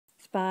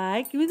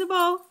Spike, give me the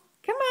ball.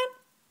 Come on.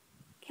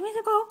 Give me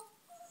the ball.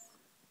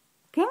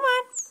 Come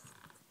on.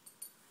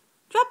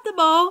 Drop the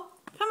ball.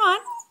 Come on.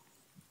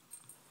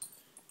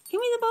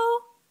 Give me the ball.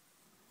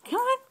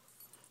 Come on.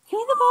 Give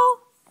me the ball.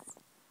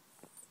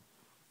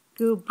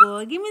 Good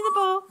boy. Give me the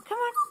ball. Come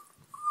on.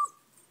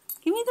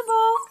 Give me the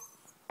ball.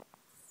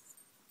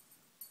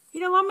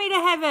 You don't want me to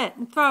have it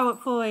and throw it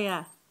for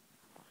you.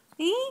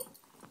 See?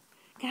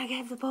 Can I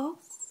have the ball?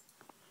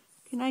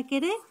 Can I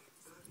get it?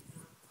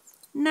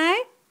 No?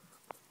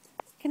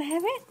 Can I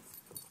have it?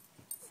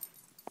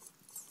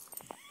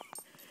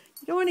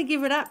 You don't want to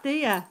give it up, do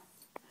you?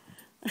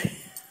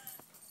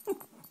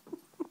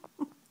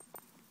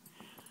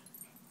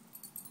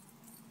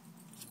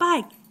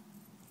 Spike,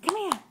 come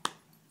here.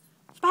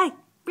 Spike,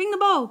 bring the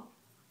ball.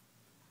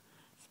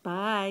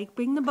 Spike,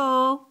 bring the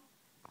ball.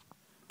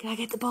 Can I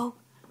get the ball?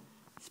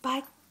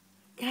 Spike,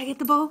 can I get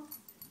the ball?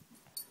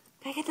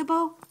 Can I get the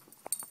ball?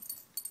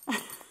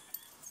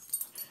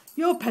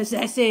 You're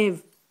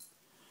possessive.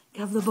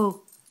 Can I have the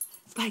ball?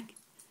 Spike,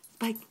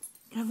 Spike,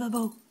 can I have the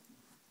ball?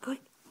 Good.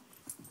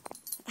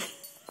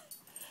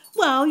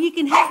 Well, you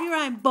can have your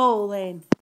own ball then.